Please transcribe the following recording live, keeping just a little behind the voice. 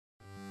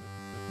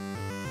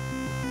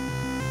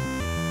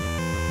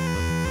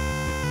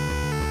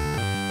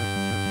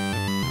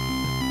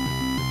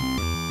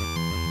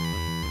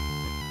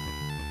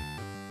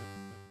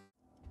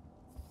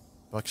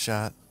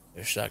buckshot.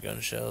 There's shotgun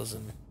shells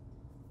and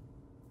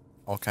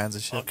all kinds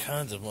of shit. all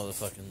kinds of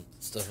motherfucking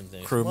stuff and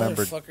things. Crew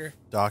member Motherfucker.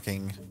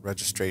 docking,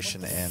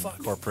 registration, and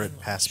corporate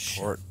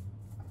passport.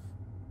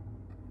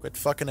 Quit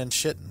fucking and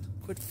shitting.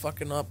 Quit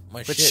fucking up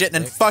my Quit shit, shitting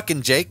and Nick.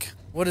 fucking, Jake.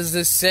 What does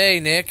this say,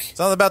 Nick? It's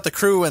all about the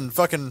crew and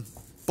fucking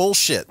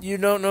bullshit. You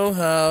don't know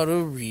how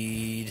to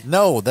read.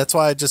 No, that's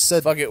why I just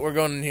said. Fuck it, we're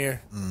going in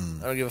here. I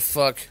don't give a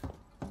fuck.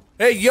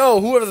 Hey, yo,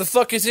 whoever the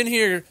fuck is in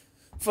here,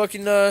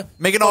 fucking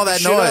Making all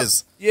that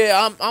noise. Up.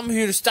 Yeah, I'm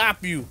here to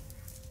stop you.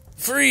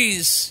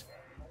 Freeze.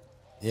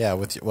 Yeah,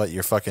 with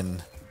your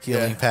fucking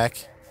healing pack.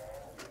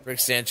 Rick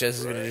Sanchez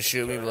is gonna just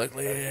shoot me, be like,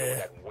 yeah.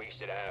 That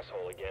wasted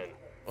asshole again.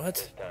 What?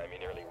 This time he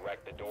nearly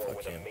wrecked the door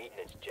with a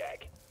maintenance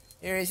jack.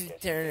 Here is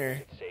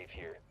Turner. It's safe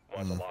here.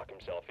 Wants to lock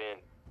himself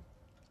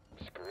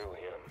in. Screw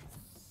him.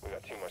 We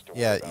got too much to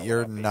worry Yeah, about.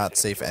 you're not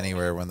safe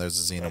anywhere when there's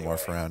a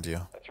xenomorph around you.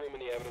 I threw him in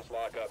the evidence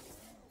lockup.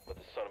 Let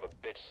the son of a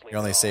bitch sleep. You're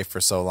only safe for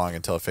so long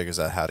until it figures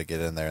out how to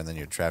get in there, and then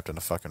you're trapped in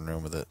a fucking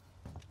room with it.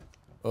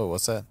 Oh,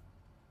 what's that?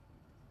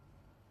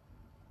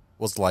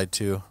 Was lied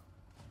to.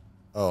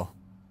 Oh.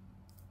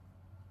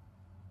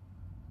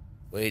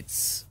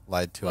 Waits.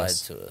 Lied to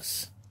us. Lied to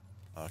us.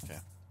 Okay.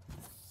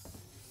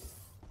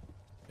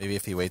 Maybe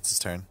if he waits his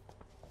turn.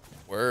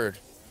 Word.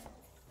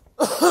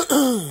 That's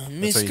where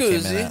you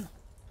came in at.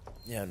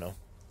 Yeah, no.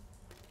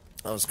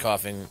 I was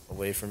coughing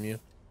away from you.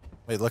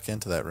 Wait, look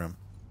into that room.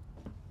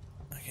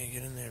 I can't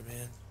get in there,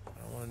 man. I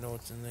don't want to know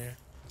what's in there.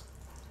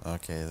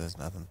 Okay, there's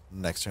nothing.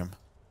 Next room.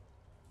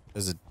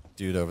 There's a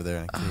dude over there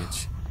in a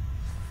cage.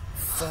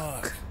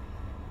 Fuck.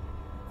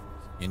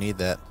 You need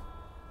that.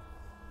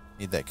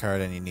 Need that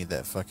card and you need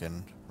that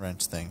fucking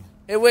wrench thing.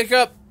 Hey, wake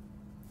up.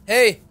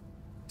 Hey.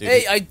 Dude,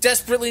 hey, I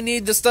desperately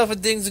need the stuff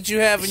and things that you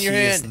have in your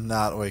hand. He's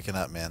not waking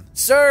up, man.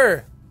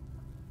 Sir.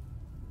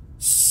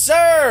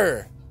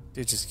 Sir.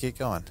 Dude, just keep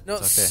going. No,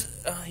 it's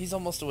okay. He's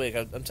almost awake.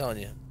 I'm telling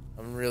you.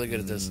 I'm really good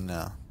at this.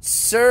 No.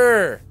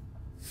 Sir.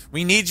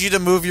 We need you to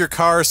move your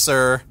car,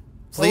 sir.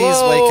 Please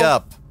Hello? wake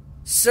up.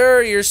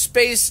 Sir, your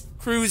space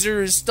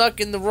cruiser is stuck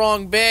in the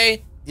wrong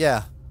bay.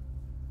 Yeah.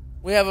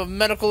 We have a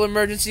medical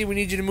emergency. We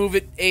need you to move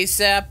it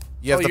ASAP.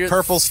 You have the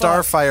purple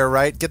starfire,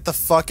 right? Get the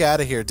fuck out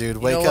of here, dude.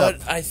 Wake you know up.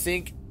 What? I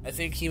think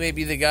he may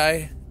be the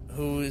guy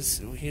who needs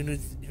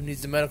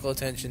the medical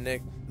attention,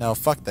 Nick. No,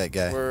 fuck that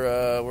guy.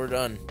 We're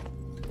done.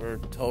 We're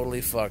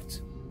totally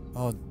fucked.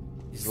 Oh,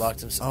 he's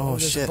locked himself. Oh,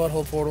 there's shit. a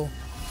butthole portal.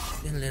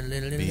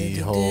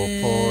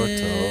 Beehole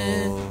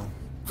portal.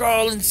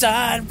 Crawl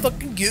inside and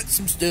fucking get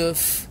some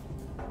stuff.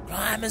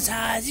 Climb as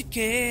high as you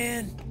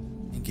can.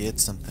 And get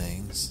some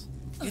things.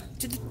 Get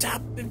to the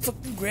top and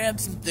fucking grab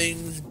some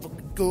things and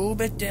fucking go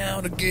back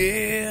down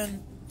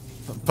again.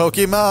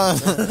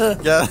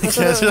 Pokemon! Gotta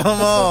catch them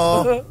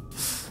all.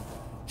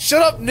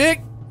 Shut up,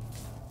 Nick!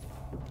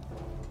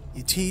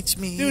 You teach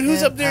me. Dude,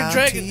 who's up there I'll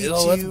dragging? teach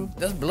Oh, you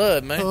that's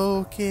blood, man.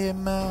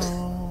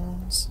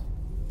 Pokemons.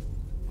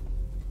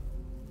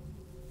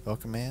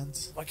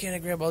 Pokemans? Why can't I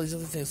grab all these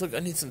other things? Look, I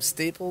need some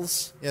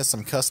staples. Yeah,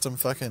 some custom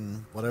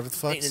fucking whatever the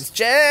fuck. Maintenance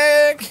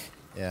check!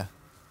 Yeah.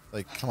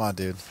 Like, come on,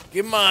 dude.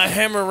 Give me my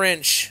hammer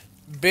wrench,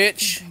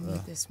 bitch. I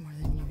need this more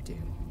than you do.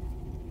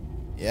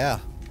 Yeah.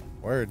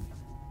 Word.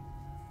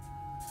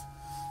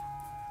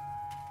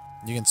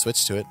 You can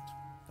switch to it.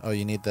 Oh,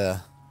 you need the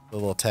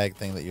little tag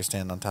thing that you're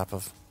standing on top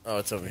of. Oh,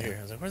 it's over here.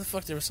 I was like, where the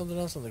fuck? There was something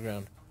else on the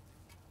ground.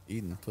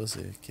 Eating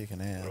pussy,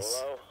 kicking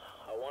ass. Hello?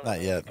 I want Not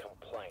to yet. make a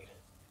complaint.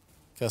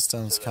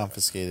 Customs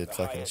confiscated The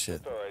fucking highest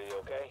shit. authority,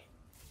 okay?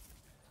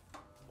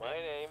 My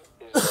name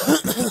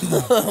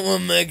is... I'm gonna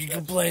make a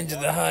complaint to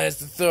the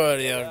highest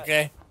authority,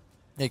 okay?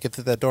 Yeah, get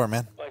through that door,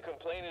 man. My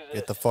complaint is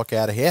Get the fuck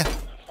out of here.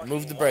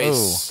 Move the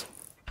brace.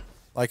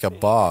 Like a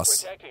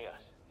boss. protecting us.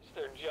 It's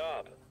their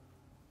job.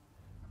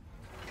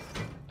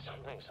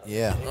 Something's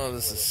Yeah. Oh,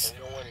 this is...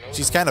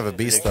 She's kind of a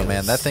beast, though,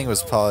 man. That thing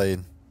was probably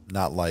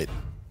not light.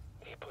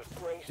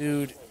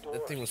 Dude,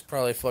 that thing was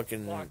probably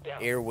fucking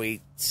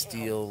airweight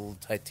steel,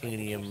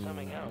 titanium...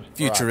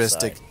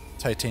 Futuristic peroxide.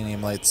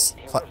 titanium lights.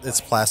 It's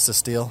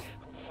plastisteel.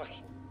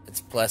 It's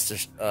plaster...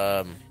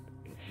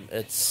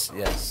 It's...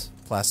 Yes.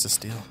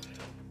 Plastisteel.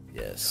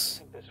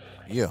 Yes.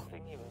 You.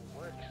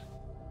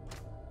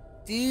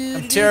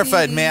 Dude, I'm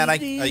terrified, man.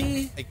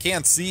 I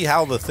can't see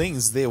how the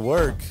things they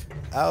work.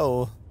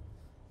 Ow.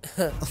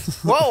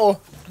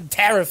 Whoa! I'm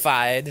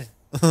terrified.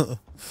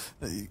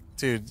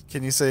 Dude,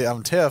 can you say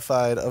I'm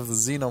terrified of the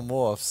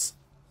xenomorphs?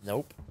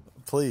 Nope.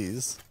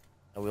 Please.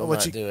 I will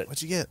not do it.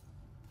 What'd you get?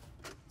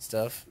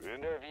 Stuff.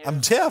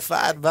 I'm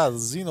terrified about the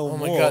xenomorphs. Oh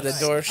my god, the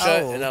door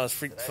shut, Ow. and I was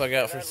freaked the fuck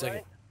out for a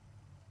second.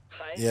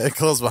 Yeah, it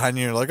closed behind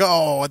you. You're like,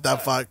 oh, what the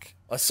fuck?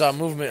 I saw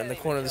movement in the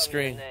corner of the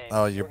screen.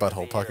 Oh, your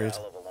butthole puckered.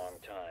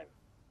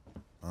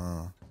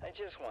 I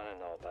just want to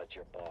know about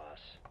your boss.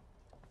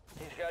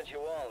 He's got you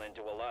all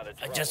into a lot of I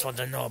trouble. just want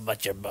to know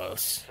about your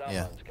boss.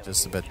 Yeah, Someone's gonna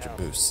just be about your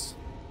accountable. boost.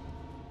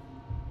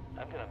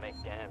 I'm gonna make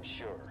damn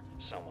sure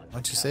someone's Why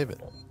don't you save it?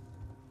 accountable.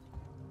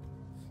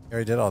 You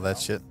already did all that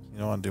shit. You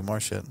don't want to do more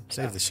shit.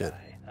 Save the shit.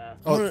 Huh?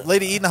 Oh,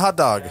 lady eating a hot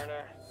dog.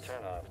 Turner,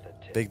 turn off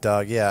the Big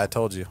dog. Yeah, I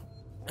told you.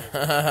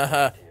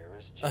 terrorist.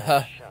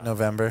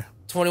 November.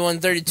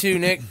 2132,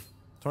 Nick.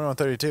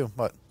 2132.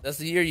 What? That's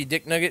the year, you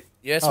dick nugget.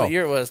 Yeah, that's Oh. what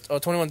year it was. Oh,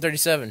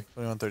 2137.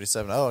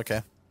 2137. Oh,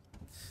 okay.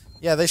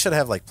 Yeah, they should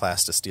have like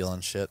plastic-steel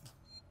and shit.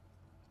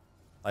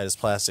 Light as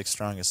plastic,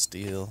 strong as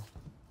steel.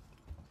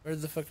 Where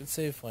did the fucking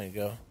save point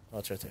go? Oh,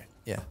 it's right there.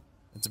 Yeah,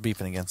 it's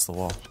beeping against the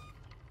wall.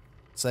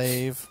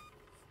 Save.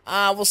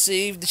 I will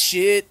save the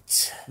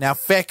shit. Now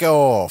feck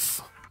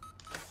off.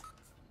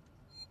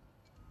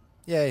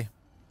 Yay.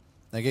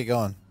 Now get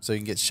going so you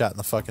can get shot in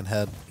the fucking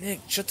head. Nick,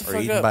 shut the Or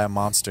fuck eaten up. by a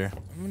monster.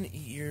 I'm gonna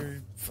eat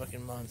your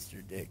fucking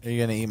monster dick. Are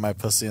you gonna eat my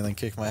pussy and then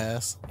kick my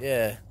ass?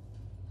 Yeah.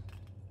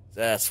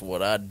 That's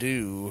what I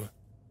do.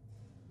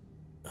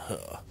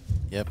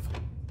 Yep.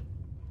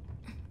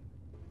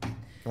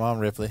 Come on,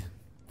 Ripley.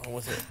 On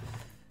with it.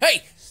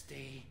 Hey!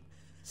 Stay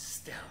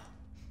still.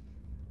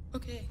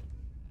 Okay.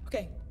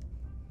 Okay.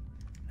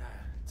 Now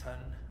turn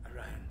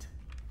around.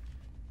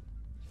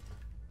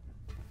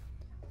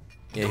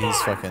 Yeah,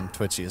 he's fucking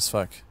twitchy as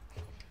fuck.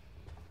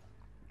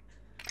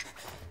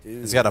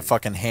 Dude. He's got a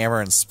fucking hammer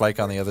and spike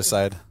on the other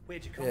side.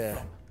 Where'd you come Yeah.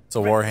 from? It's a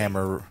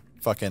warhammer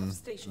fucking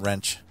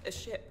wrench. A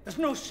ship. There's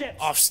no ships.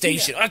 Off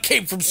station. I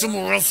came from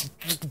somewhere else.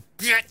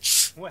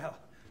 Bitch. Well,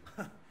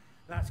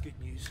 that's good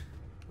news.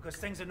 Because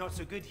things are not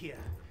so good here.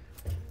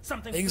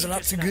 Something Things are blue not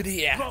just so now good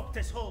here. rocked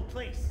this whole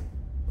place.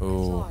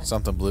 Ooh,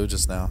 something blue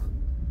just now.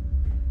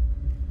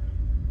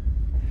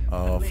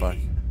 Oh, Lady, fuck.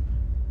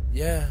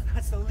 Yeah.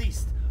 That's the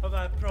least of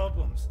our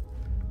problems.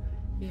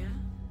 Yeah?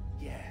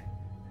 Yeah,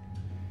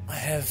 I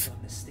have on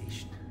the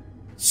station.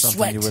 Something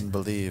sweat you wouldn't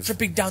believe.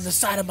 dripping down the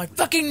side of my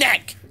fucking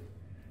neck.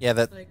 Yeah,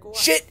 that Like what?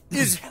 Shit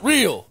is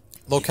real.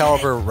 low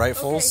caliber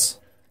rifles,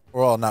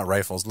 well, not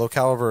rifles, low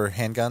caliber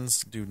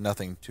handguns do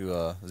nothing to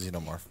a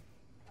xenomorph.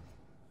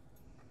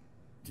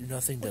 Do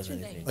nothing does your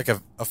name? anything. Like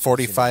a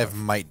 45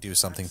 might do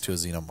something to a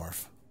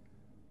xenomorph.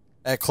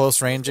 At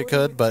close range it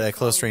could, but at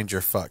close range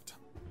you're fucked.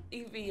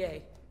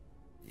 EVA.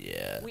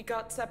 Yeah. We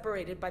got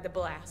separated by the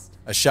blast.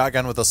 A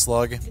shotgun with a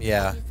slug, you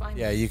yeah, help me find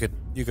yeah, me?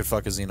 you could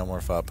fuck a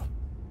xenomorph up.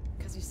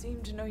 Because you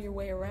seem to know your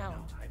way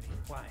around. I mean,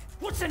 why?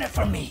 What's in it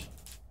for me?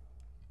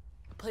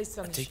 A place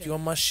on the Take ship. you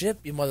on my ship,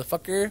 you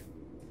motherfucker.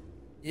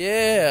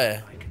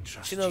 Yeah. I can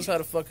trust She knows you. how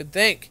to fucking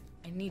think.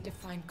 I need to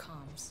find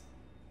comms.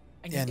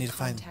 I Yeah, I need need to to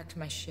find- contact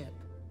my ship.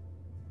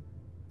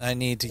 I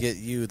need to get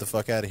you the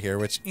fuck out of here,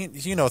 which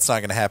you know it's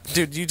not gonna happen.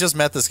 Dude, you just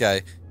met this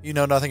guy. You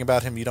know nothing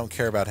about him, you don't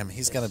care about him.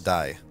 He's gonna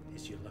die.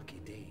 It's your lucky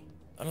day.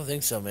 I don't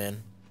think so,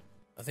 man.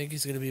 I think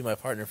he's gonna be my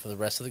partner for the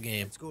rest of the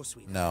game. Let's go,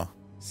 sweetheart. No.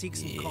 Seek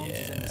some comms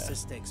within the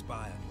Systech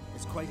Spire.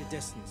 It's quite a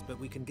distance, but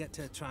we can get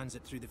to a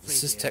transit through the freight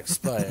This is area. Tech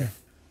Spire.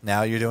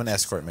 Now you're doing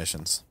escort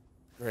missions.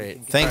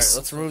 Great. Thanks. Alright,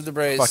 let's remove the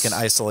brace. Fucking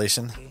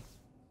isolation.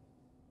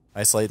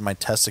 Isolated my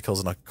testicles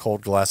in a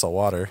cold glass of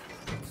water.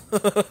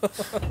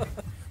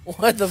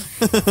 What the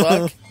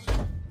fuck?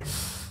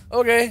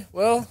 Okay,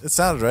 well, It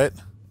sounded right.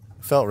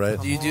 Felt right.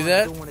 do you do I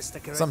that? don't want to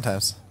stick around.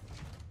 Sometimes.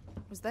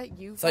 Was that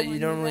you? Thought you following me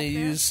normally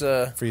back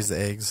there? use, Freeze the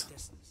eggs.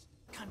 Distance.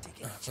 Can't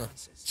take any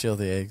chances. Chill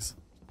the eggs.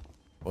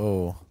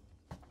 Whoa.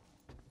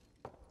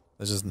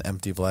 There's just an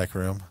empty black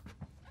room.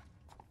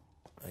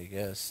 I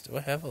guess. Do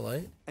I have a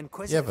light? You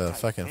Inquisitive have a type,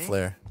 fucking eh?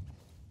 flare.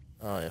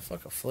 Oh, yeah,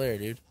 fuck a flare,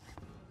 dude.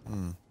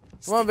 Come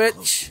Stick on, close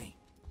bitch. to me.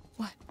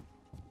 What?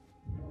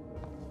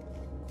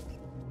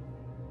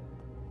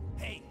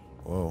 Hey,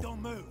 Whoa.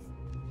 don't move.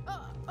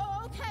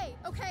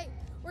 Okay.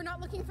 We're not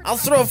looking for I'll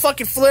trouble. throw a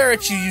fucking flare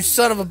at you, you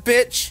son of a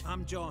bitch!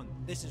 I'm John.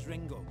 This is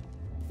Ringo.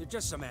 They're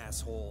just some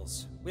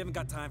assholes. We haven't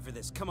got time for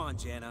this. Come on,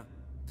 Jana.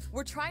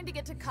 We're trying to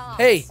get to comms.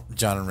 Hey!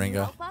 John and Can you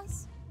Ringo. help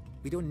us?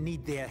 We don't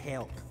need their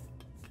help.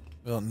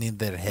 We don't need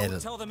their head. Don't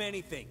tell them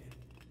anything.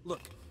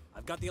 Look,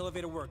 I've got the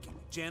elevator working.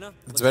 Jana,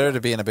 It's better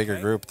to be in a bigger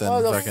group than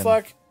Oh, the fucking.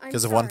 fuck?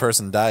 Because if one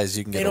person dies,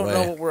 you can They get don't away.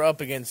 know what we're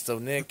up against, though,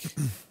 Nick.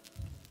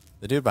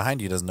 The dude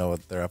behind you doesn't know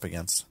what they're up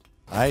against.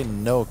 I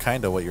know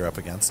kind of what you're up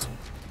against.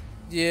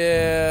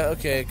 Yeah,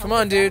 okay. Come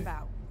on, What's that dude.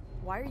 about?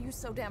 Why are you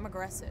so damn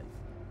aggressive?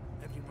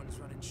 Everyone's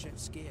running shit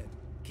scared,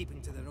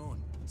 keeping to their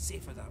own.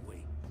 Safer that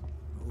way.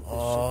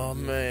 Oh,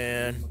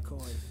 man.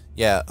 McCoy.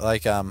 Yeah,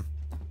 like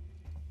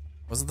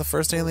was it the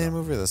first Alien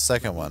movie or the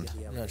second one?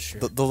 I'm not sure.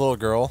 The little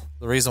girl.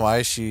 The reason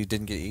why she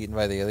didn't get eaten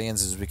by the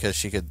aliens is because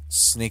she could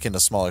sneak into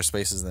smaller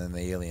spaces than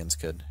the aliens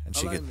could, and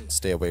she Allow me. could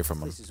stay away from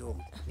them. This is old.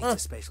 Needs a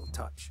special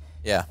touch.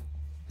 Yeah.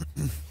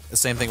 The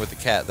same thing with the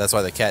cat. That's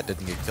why the cat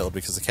didn't get killed,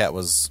 because the cat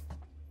was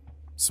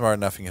smart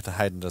enough and get to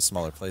hide into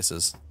smaller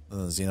places than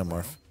the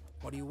xenomorph.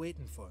 What are you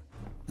waiting for?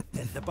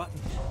 Hit the button.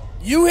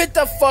 You hit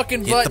the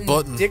fucking Hit the button,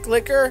 button. dick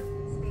licker.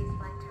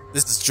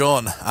 This is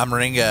John. I'm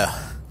Ringo.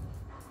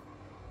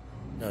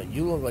 No,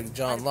 you look like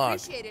John I'd Locke.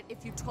 appreciate it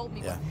if you told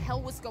me Yeah. what the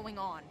hell was going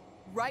on.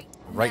 Right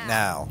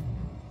Now.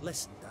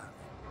 Listen,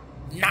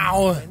 darling.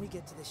 Now. When we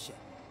get to the ship,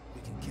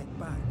 we can kick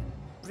back,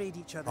 braid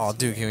each other's Oh,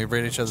 dude, hair, can we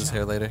braid each other's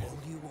hair later? all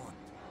you want.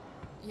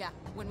 Yeah,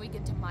 when we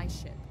get to my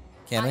ship.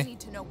 Can I we? need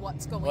to know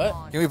what's going What?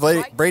 on. Can we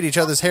braid each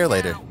other's hair fucking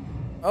later? now.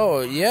 Oh,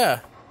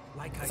 yeah.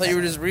 Like I thought you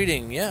were just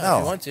reading. Yeah, No. if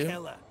you want to.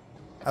 killer.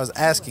 I was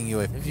asking you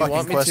a If you fucking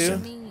want me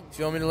question. to. If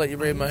you want me to let you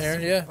braid my hair,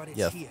 yeah. But it's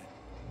Yeah. here.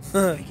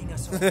 Making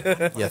us all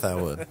Yes, I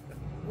would.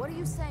 What are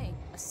you saying?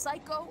 A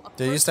psycho? A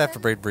Dude, I used to have to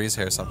person? braid Bree's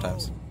hair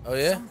sometimes. Oh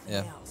yeah. something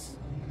Yeah. else.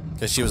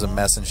 Because she was a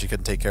mess and she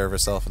couldn't take care of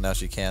herself, and now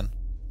she can.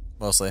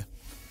 Mostly.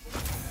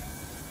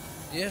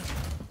 Yeah.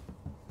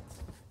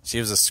 She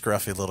was a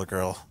scruffy little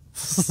girl.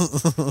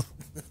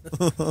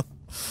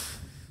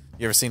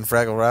 You ever seen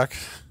Fraggle Rock?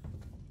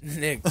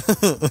 Nick,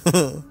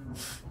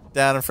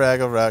 Down in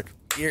Fraggle Rock.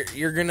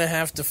 you're gonna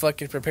have to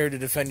fucking prepare to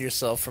defend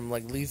yourself from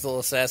like lethal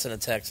assassin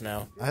attacks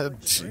now.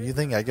 You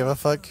think I give a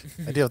fuck?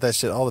 I deal with that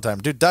shit all the time.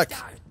 Dude, duck!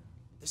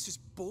 This is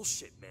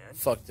bullshit, man.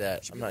 Fuck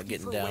that. I'm not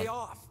getting Way down.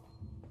 off.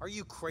 Are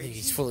you crazy?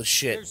 He's full of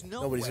shit. There's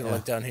no Nobody's way. gonna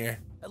look down here.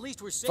 At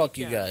least we're safe. Fuck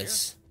you down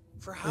guys.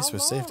 Here. For At how least we're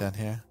long? safe down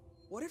here.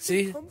 What if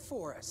See? they come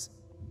for us?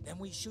 Then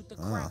we shoot the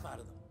crap out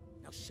of them.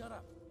 Now shut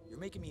up. You're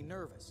making me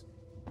nervous.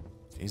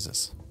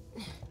 Jesus.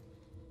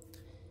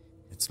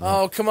 It's me.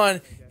 Oh, come on.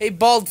 Hey,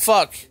 bald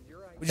fuck.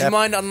 Would you Tap-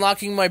 mind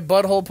unlocking my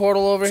butthole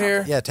portal over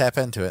here? Yeah, tap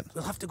into it.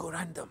 We'll have to go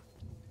around them.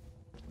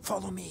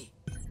 Follow me.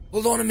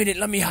 Hold on a minute.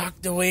 Let me hack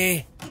the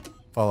way.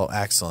 Follow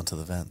Axel into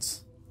the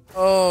vents.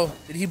 Oh,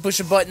 did he push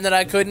a button that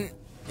I couldn't?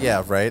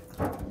 Yeah, right?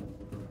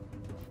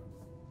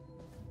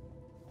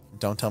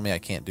 Don't tell me I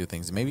can't do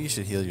things. Maybe you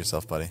should heal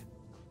yourself, buddy.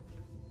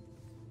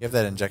 You have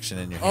that injection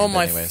in your hand Oh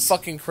my anyways.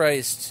 fucking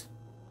Christ.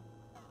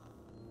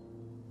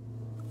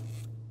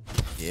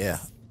 Yeah.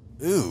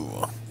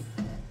 Ooh.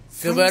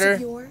 Feel better?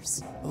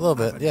 Yours? A little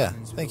bit, yeah.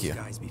 Friends with Thank those you.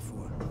 Guys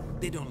before.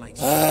 They don't like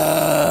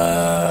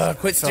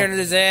Quit staring at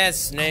his ass,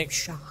 Snake.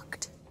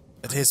 Shocked.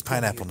 It tastes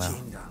pineapple now.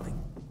 Jane,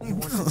 darling. You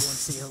want to go and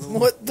say hello?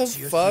 What the It's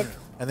your fuck? turn.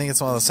 I think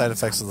it's one of the side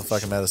effects of the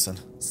fucking medicine.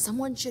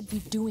 Someone should be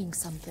doing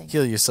something.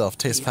 Heal yourself.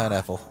 Taste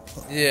pineapple.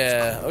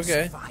 Yeah,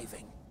 okay.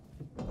 Surviving.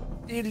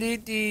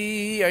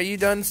 Dee-dee-dee. Are you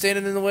done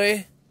standing in the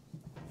way?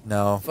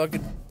 No.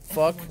 Fucking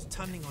fuck. Everyone's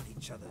turning on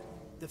each other.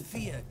 The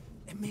fear,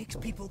 it makes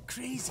people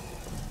crazy.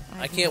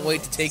 I can't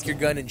wait to take your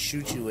gun and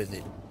shoot you with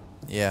it.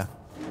 Yeah.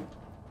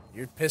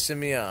 You're pissing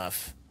me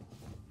off.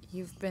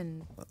 You've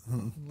been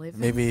living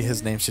Maybe his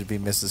here? name should be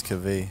Mrs.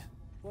 Kavi.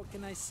 What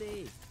can I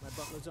say? My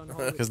butler's on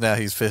holiday. Because now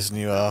he's pissing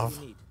you off.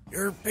 What do you need?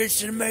 You're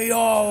pissing me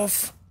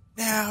off.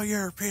 Now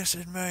you're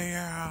pissing me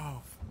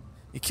off.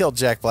 You killed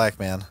Jack Black,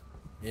 man.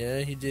 Yeah,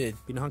 he did.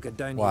 Been hunkered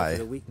down Why? here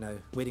for a week now,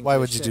 waiting. Why for a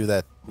would you ship. do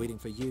that? Waiting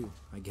for you,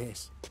 I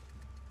guess.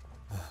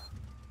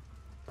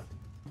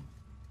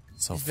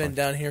 So He's been fun.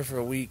 down here for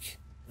a week.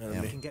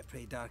 Yeah. It can get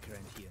pretty dark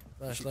around here.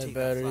 You should Flashlight take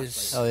that batteries.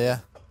 flashlight. Hell yeah.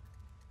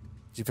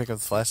 Did you pick up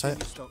the flashlight?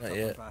 You stocked Not up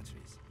yet. on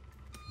batteries.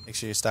 Make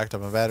sure you stocked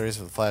up on batteries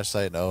for the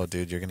flashlight. Oh,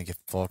 dude, you're gonna get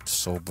fucked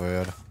so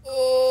bad.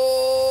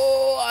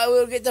 Oh, I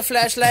will get the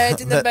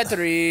flashlight and the That-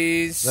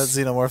 batteries. That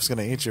xenomorph's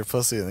gonna eat your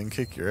pussy and then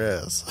kick your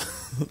ass.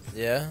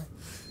 Yeah.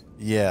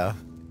 Yeah.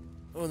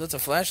 Oh, that's a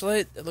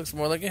flashlight? It looks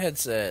more like a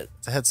headset.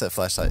 It's a headset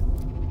flashlight.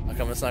 How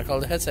come it's not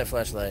called a headset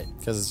flashlight?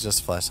 Because it's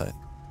just a flashlight.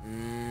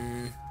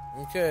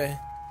 Okay.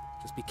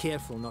 Just be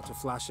careful not to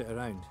flash it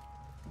around.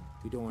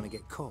 We don't want to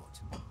get caught.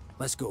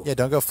 Let's go. Yeah,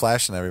 don't go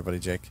flashing everybody,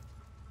 Jake.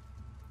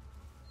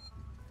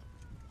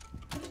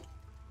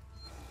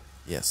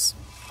 Yes.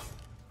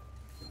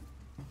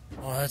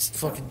 Oh, that's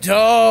fucking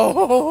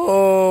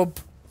dope.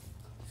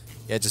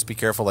 Yeah, just be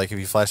careful. Like, if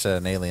you flash at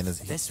an alien,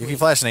 This if way. you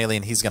flash an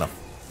alien, he's gonna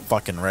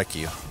fucking wreck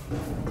you.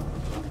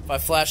 If I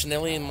flash an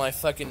alien, my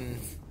fucking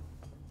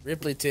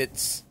Ripley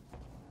tits.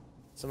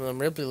 Some of them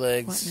Ripley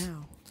legs. What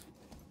now?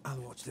 I'll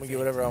watch the I'm gonna vent. get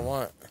whatever I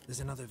want. There's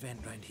another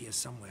vent round here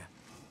somewhere.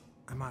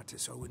 I marked it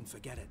so I wouldn't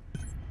forget it.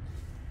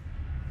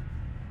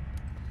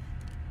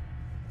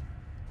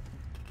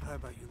 How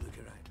about you look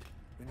around?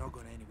 We're not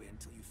going anywhere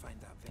until you find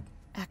that vent.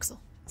 Axel,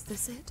 is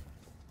this it?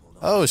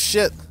 Oh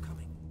shit! I'm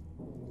coming.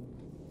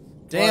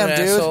 Damn, What,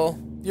 dude, asshole?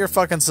 you're a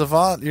fucking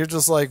savant. You're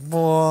just like,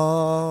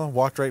 "Whoa,"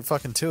 walked right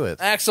fucking to it.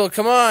 Axel,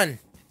 come on.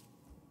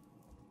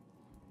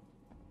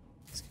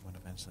 He's going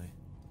eventually.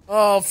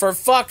 Oh, for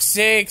fuck's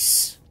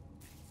sakes.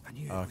 I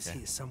knew it was Okay.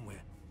 here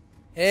somewhere.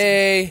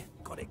 Hey.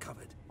 Got it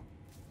covered.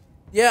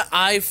 Yeah,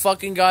 I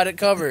fucking got it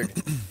covered.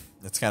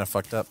 It's kind of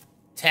fucked up.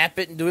 Tap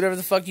it and do whatever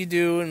the fuck you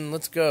do, and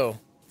let's go.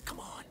 Come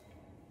on.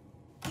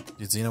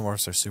 Dude,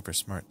 xenomorphs are super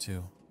smart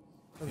too.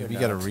 they're If you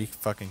gotta not.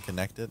 fucking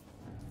connect it.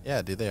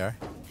 Yeah, dude, they are.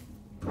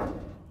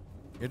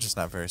 You're just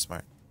not very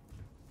smart.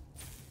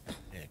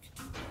 Nick.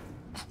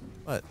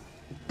 What?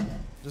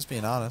 Just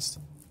being honest.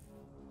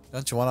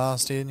 Don't you want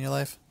honesty in your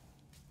life?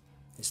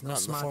 It's Not not in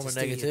the smart form to of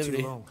stay here too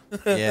negativity. long.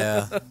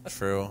 Yeah,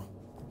 true.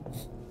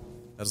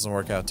 That doesn't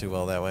work out too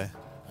well that way.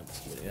 I'm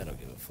just kidding. I don't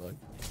give a fuck.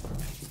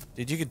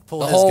 Dude, you could pull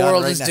The his whole gun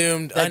world right is now.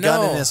 doomed. That I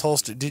gun in know. his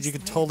holster. Dude, you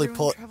could totally Everyone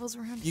pull it. travels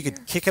around You here.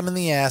 could kick him in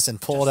the ass and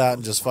pull it out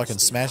and just fucking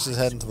smash his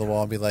head into the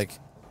wall and be like,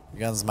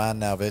 "Your gun's mine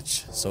now,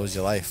 bitch. So is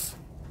your life."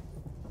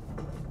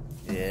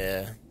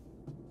 Yeah.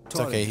 It's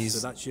okay. He's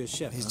so that's your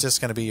ship. he's huh?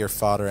 just gonna be your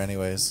fodder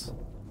anyways.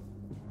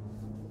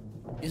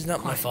 He's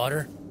not my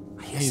fodder.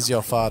 He's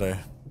your fodder.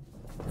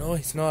 No,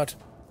 he's not.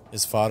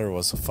 His fodder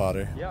was a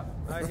fodder. Yeah,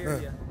 I hear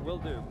you. Will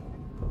do.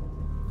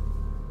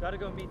 Gotta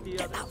go meet the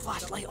others. that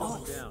flashlight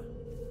off. Down.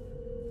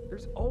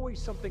 There's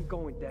always something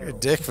going down. You're a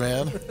dick,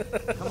 man.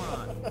 Come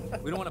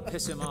on. We don't want to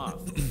piss him off.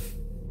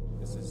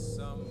 This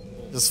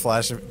Just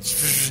flashing.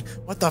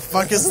 What the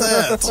fuck is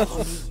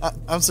that?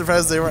 I'm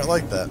surprised they weren't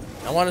like that.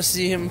 I want to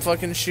see him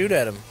fucking shoot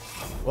at him.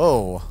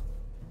 Whoa.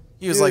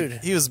 He was Dude.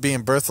 like, he was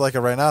being birthed like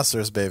a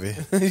rhinoceros baby.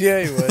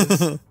 Yeah, he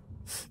was.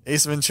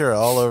 Ace Ventura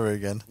all over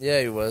again.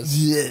 Yeah, he was.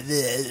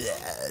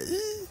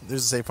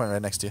 There's a save point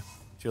right next to you.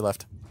 To your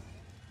left.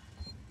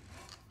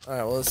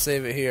 Alright, well, let's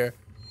save it here.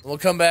 We'll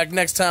come back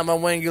next time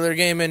on Wangular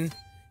Gaming. And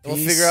we'll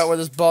Peace. figure out where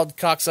this bald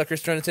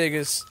cocksucker's trying to take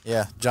us.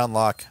 Yeah, John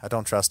Locke. I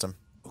don't trust him.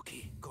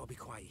 Okay, gotta be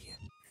quiet here.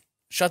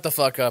 Shut the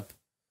fuck up.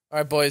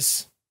 Alright,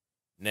 boys.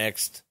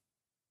 Next.